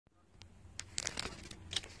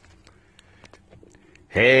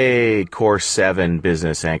Hey, Course 7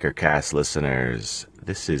 Business Anchorcast listeners.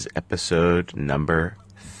 This is episode number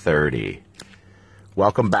 30.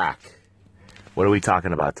 Welcome back. What are we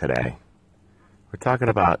talking about today? We're talking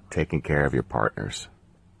about taking care of your partners,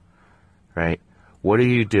 right? What are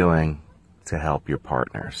you doing to help your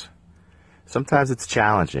partners? Sometimes it's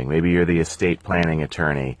challenging. Maybe you're the estate planning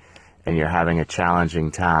attorney and you're having a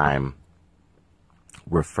challenging time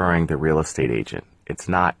referring the real estate agent. It's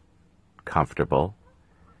not comfortable.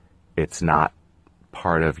 It's not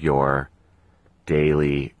part of your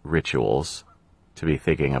daily rituals to be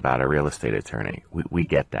thinking about a real estate attorney. We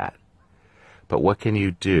get that. But what can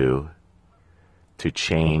you do to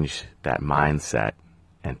change that mindset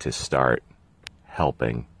and to start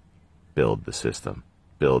helping build the system,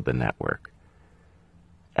 build the network,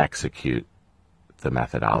 execute the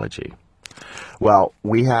methodology? Well,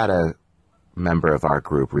 we had a member of our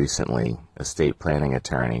group recently, estate planning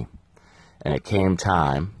attorney, and it came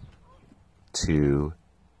time to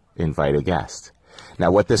invite a guest.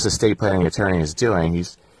 Now, what this estate planning attorney is doing,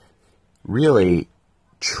 he's really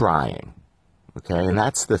trying, okay? And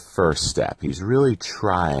that's the first step. He's really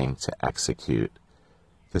trying to execute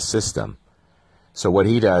the system. So what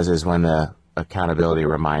he does is when the accountability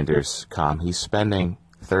reminders come, he's spending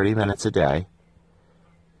 30 minutes a day,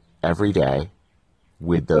 every day,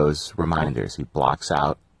 with those reminders. He blocks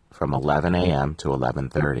out from 11 a.m. to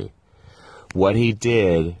 11:30. What he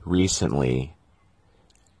did recently,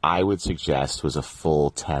 I would suggest, was a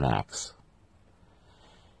full 10x.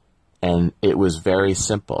 And it was very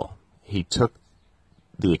simple. He took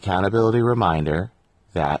the accountability reminder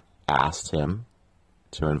that asked him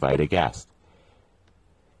to invite a guest,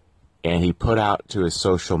 and he put out to his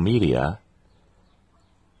social media,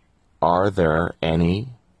 are there any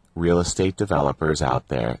real estate developers out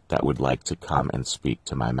there that would like to come and speak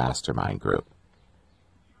to my mastermind group?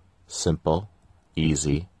 Simple,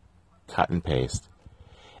 easy, cut and paste.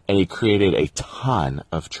 And he created a ton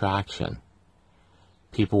of traction.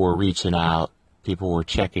 People were reaching out, people were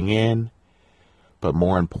checking in, but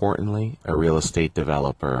more importantly, a real estate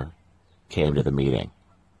developer came to the meeting.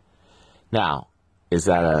 Now, is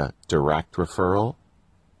that a direct referral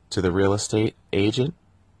to the real estate agent,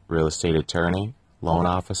 real estate attorney, loan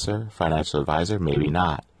officer, financial advisor? Maybe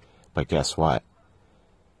not. But guess what?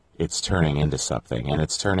 It's turning into something, and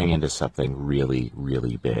it's turning into something really,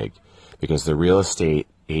 really big, because the real estate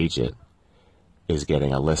agent is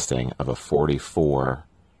getting a listing of a 44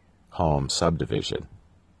 home subdivision.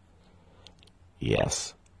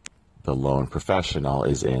 Yes, the loan professional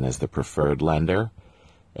is in as the preferred lender,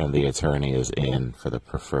 and the attorney is in for the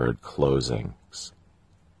preferred closings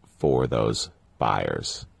for those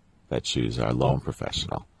buyers that choose our loan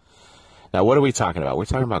professional. Now, what are we talking about? We're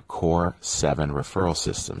talking about Core 7 referral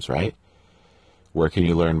systems, right? Where can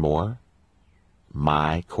you learn more?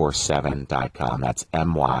 mycore7.com. That's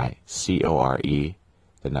MYCORE,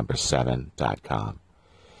 the number 7.com.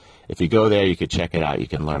 If you go there, you can check it out. You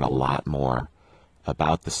can learn a lot more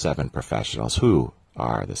about the 7 professionals. Who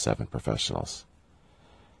are the 7 professionals?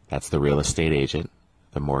 That's the real estate agent,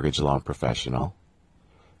 the mortgage loan professional,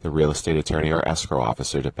 the real estate attorney or escrow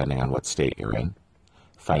officer, depending on what state you're in,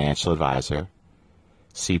 financial advisor,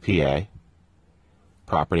 CPA,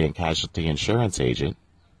 property and casualty insurance agent,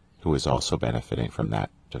 who is also benefiting from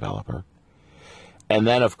that developer, and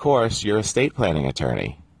then, of course, your estate planning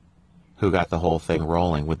attorney, who got the whole thing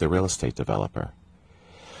rolling with the real estate developer.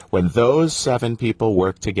 When those 7 people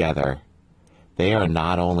work together, they are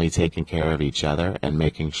not only taking care of each other and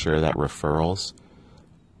making sure that referrals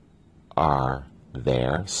are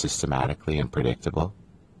there systematically and predictable,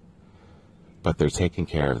 but they're taking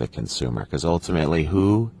care of the consumer, because ultimately,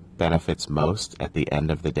 who benefits most at the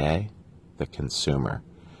end of the day? The consumer,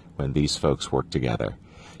 when these folks work together.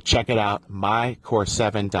 Check it out,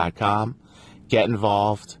 mycore7.com. Get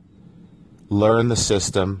involved, learn the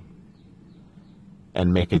system,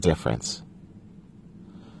 and make a difference.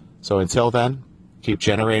 So until then, keep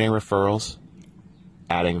generating referrals,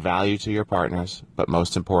 adding value to your partners, but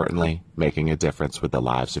most importantly, making a difference with the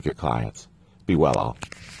lives of your clients. Be well all.